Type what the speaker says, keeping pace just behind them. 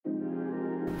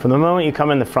From the moment you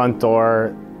come in the front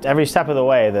door, every step of the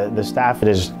way, the staff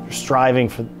is striving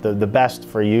for the best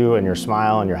for you and your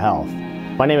smile and your health.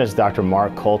 My name is Dr.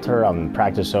 Mark Coulter. I'm the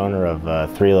practice owner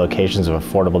of 3 locations of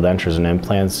Affordable Dentures and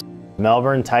Implants: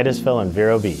 Melbourne, Titusville, and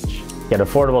Vero Beach. At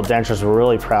Affordable Dentures, we're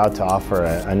really proud to offer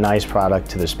a nice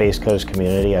product to the Space Coast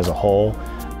community as a whole.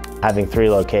 Having 3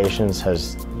 locations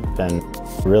has been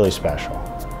really special.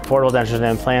 Affordable Dentures and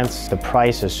Implants, the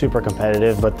price is super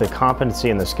competitive, but the competency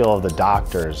and the skill of the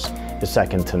doctors is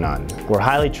second to none. We're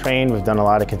highly trained. We've done a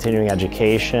lot of continuing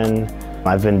education.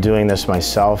 I've been doing this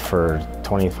myself for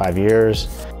 25 years.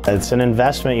 It's an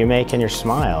investment you make in your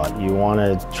smile. You want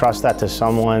to trust that to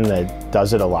someone that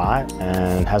does it a lot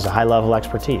and has a high level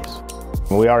expertise.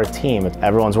 We are a team.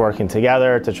 Everyone's working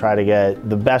together to try to get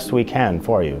the best we can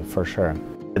for you, for sure.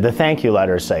 The thank you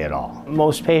letters say it all.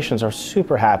 Most patients are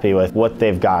super happy with what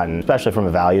they've gotten, especially from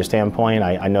a value standpoint.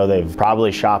 I know they've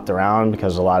probably shopped around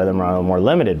because a lot of them are on a more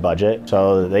limited budget,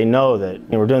 so they know that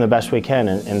we're doing the best we can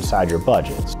inside your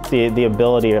budgets. The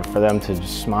ability for them to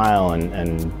smile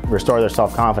and restore their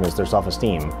self-confidence, their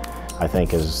self-esteem, I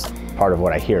think is part of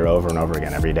what I hear over and over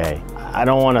again every day. I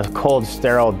don't want a cold,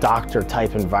 sterile doctor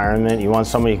type environment. You want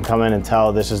somebody who can come in and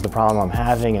tell, this is the problem I'm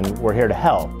having and we're here to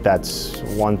help. That's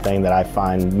one thing that I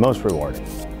find most rewarding.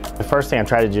 The first thing I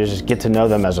try to do is just get to know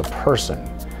them as a person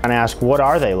and ask, what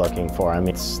are they looking for? I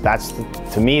mean, that's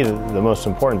to me the most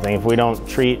important thing. If we don't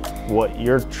treat what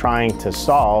you're trying to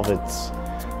solve, it's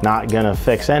not gonna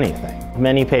fix anything.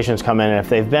 Many patients come in and if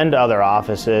they've been to other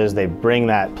offices, they bring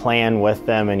that plan with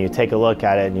them and you take a look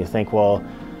at it and you think, well,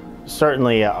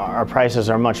 certainly our prices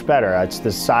are much better. It's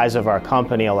the size of our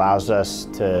company allows us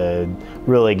to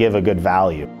really give a good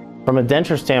value. From a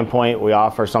denture standpoint, we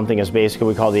offer something as basic as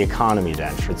we call the economy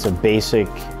denture. It's a basic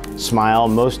smile.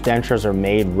 Most dentures are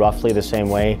made roughly the same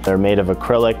way. They're made of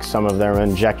acrylic, some of them are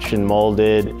injection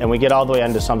molded, and we get all the way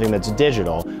into something that's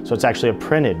digital, so it's actually a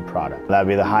printed product. That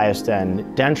would be the highest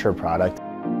end denture product.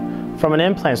 From an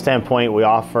implant standpoint, we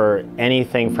offer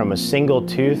anything from a single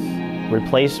tooth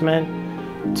replacement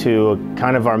to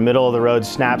kind of our middle of the road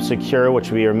snap secure, which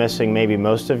we are missing maybe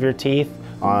most of your teeth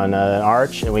on an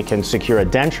arch, and we can secure a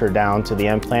denture down to the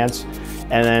implants.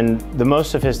 And then the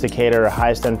most sophisticated or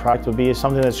highest end product would be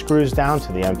something that screws down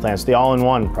to the implants, the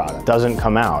all-in-one product. Doesn't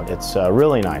come out. It's a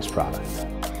really nice product.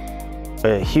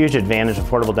 A huge advantage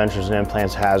Affordable Dentures and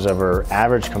Implants has over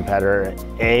average competitor,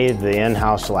 A, the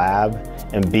in-house lab,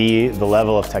 and B, the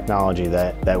level of technology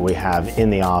that we have in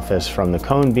the office, from the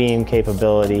cone beam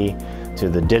capability to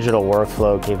the digital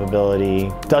workflow capability.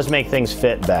 It does make things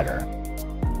fit better.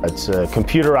 It's a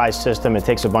computerized system. It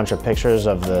takes a bunch of pictures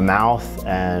of the mouth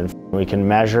and we can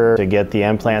measure to get the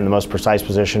implant in the most precise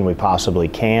position we possibly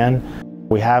can.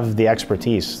 We have the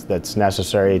expertise that's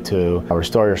necessary to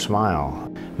restore your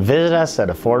smile. Visit us at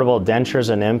Affordable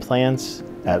Dentures and Implants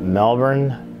at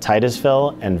Melbourne,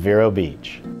 Titusville, and Vero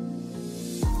Beach.